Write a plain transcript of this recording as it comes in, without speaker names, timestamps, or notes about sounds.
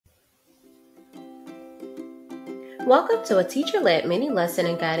Welcome to a teacher-led mini lesson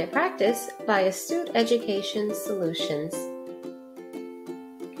and guided practice by Astute Education Solutions.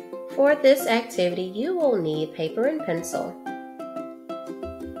 For this activity, you will need paper and pencil.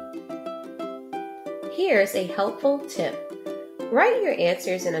 Here's a helpful tip. Write your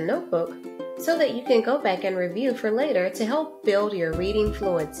answers in a notebook so that you can go back and review for later to help build your reading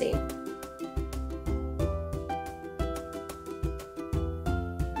fluency.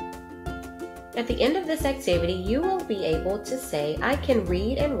 At the end of this activity, you will be able to say, I can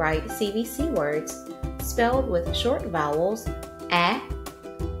read and write CVC words spelled with short vowels a,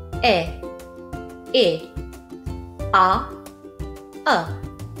 e, a.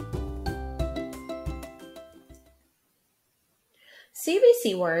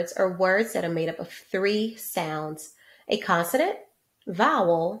 CVC words are words that are made up of three sounds: a consonant,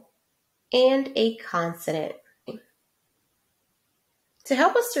 vowel, and a consonant. To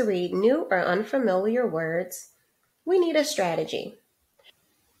help us to read new or unfamiliar words, we need a strategy.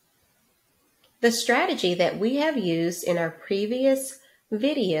 The strategy that we have used in our previous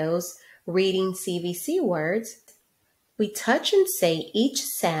videos reading CVC words, we touch and say each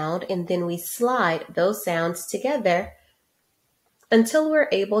sound and then we slide those sounds together until we're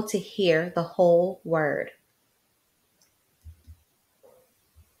able to hear the whole word.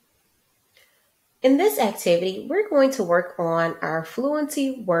 In this activity, we're going to work on our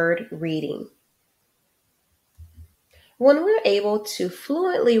fluency word reading. When we're able to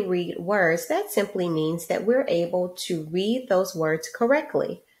fluently read words, that simply means that we're able to read those words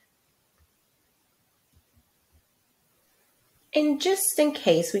correctly. And just in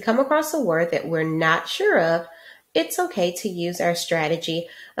case we come across a word that we're not sure of, it's okay to use our strategy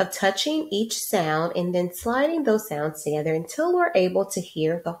of touching each sound and then sliding those sounds together until we're able to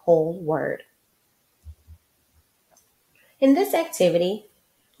hear the whole word. In this activity,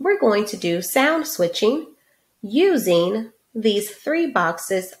 we're going to do sound switching using these three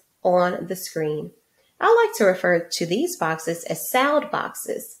boxes on the screen. I like to refer to these boxes as sound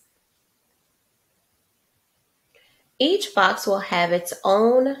boxes. Each box will have its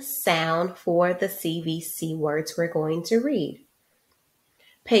own sound for the CVC words we're going to read.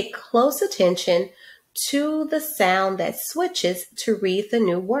 Pay close attention to the sound that switches to read the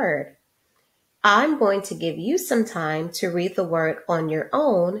new word. I'm going to give you some time to read the word on your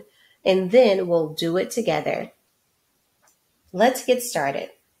own, and then we'll do it together. Let's get started.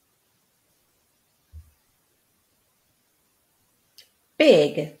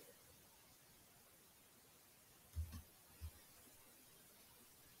 Big.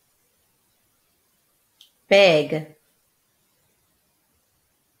 Beg.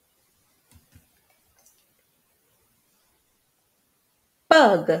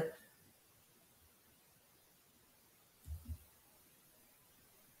 Bug.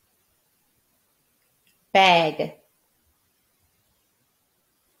 Bag.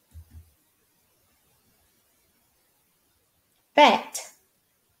 Bat.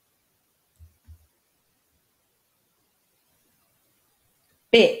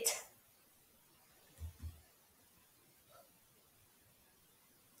 Bit.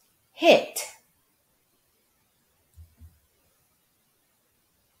 Hit.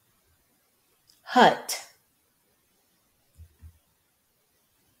 Hut.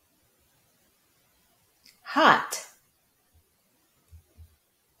 Hot.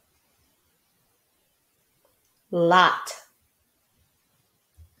 Lot.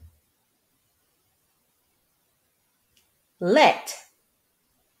 Let.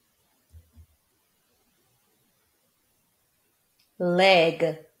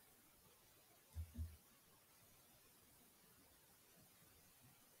 Leg.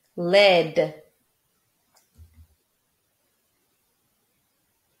 Lead.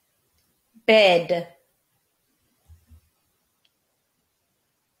 Bed.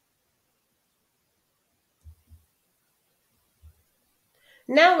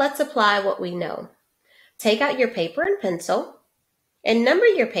 Now let's apply what we know. Take out your paper and pencil and number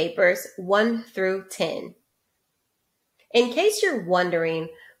your papers 1 through 10. In case you're wondering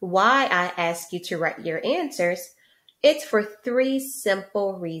why I ask you to write your answers, it's for 3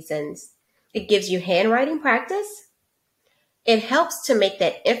 simple reasons. It gives you handwriting practice. It helps to make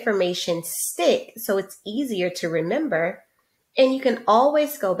that information stick so it's easier to remember. And you can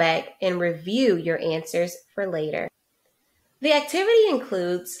always go back and review your answers for later. The activity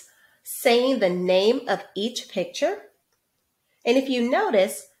includes saying the name of each picture. And if you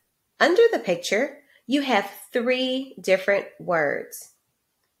notice, under the picture, you have 3 different words.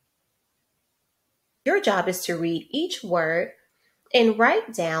 Your job is to read each word and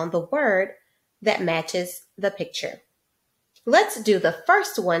write down the word that matches the picture. Let's do the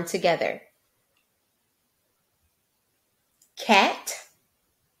first one together. cat,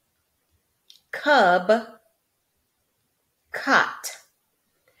 cub, cot.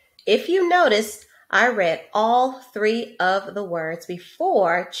 If you notice, I read all three of the words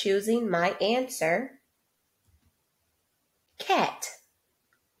before choosing my answer, cat.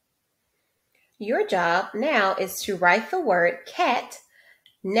 Your job now is to write the word cat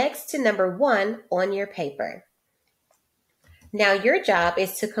next to number 1 on your paper. Now your job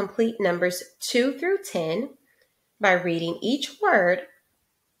is to complete numbers 2 through 10 by reading each word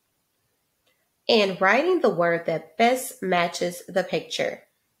and writing the word that best matches the picture.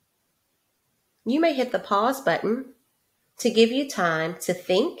 You may hit the pause button to give you time to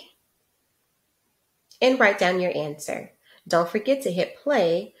think and write down your answer. Don't forget to hit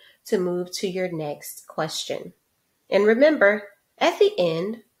play to move to your next question. And remember, at the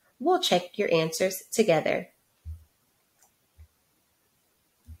end, we'll check your answers together.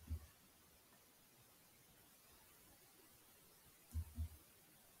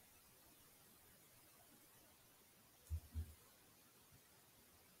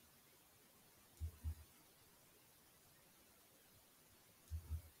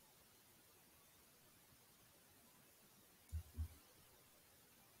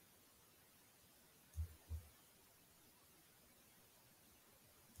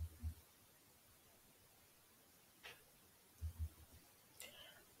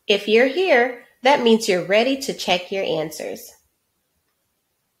 If you're here, that means you're ready to check your answers.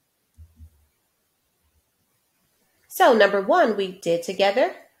 So number 1 we did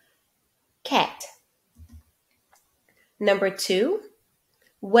together, cat. Number 2,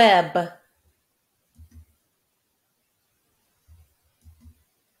 web.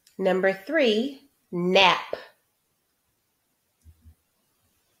 Number 3, nap.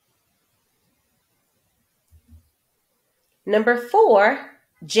 Number 4,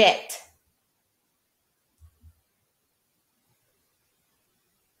 jet.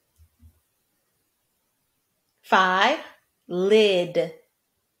 Five, lid.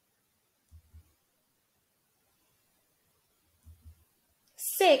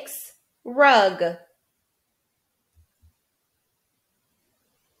 6, rug.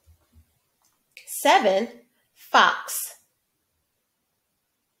 7, fox.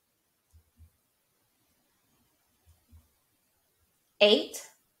 8,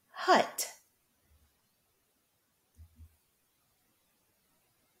 hut.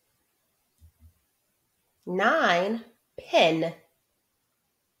 9, pen.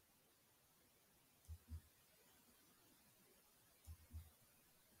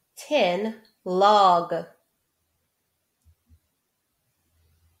 10, log.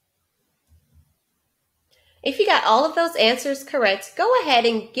 If you got all of those answers correct, go ahead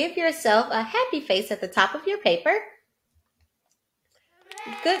and give yourself a happy face at the top of your paper.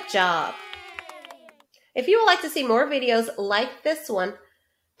 Good job. If you would like to see more videos like this one,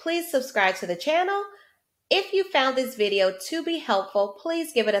 please subscribe to the channel. If you found this video to be helpful,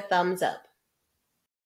 please give it a thumbs up.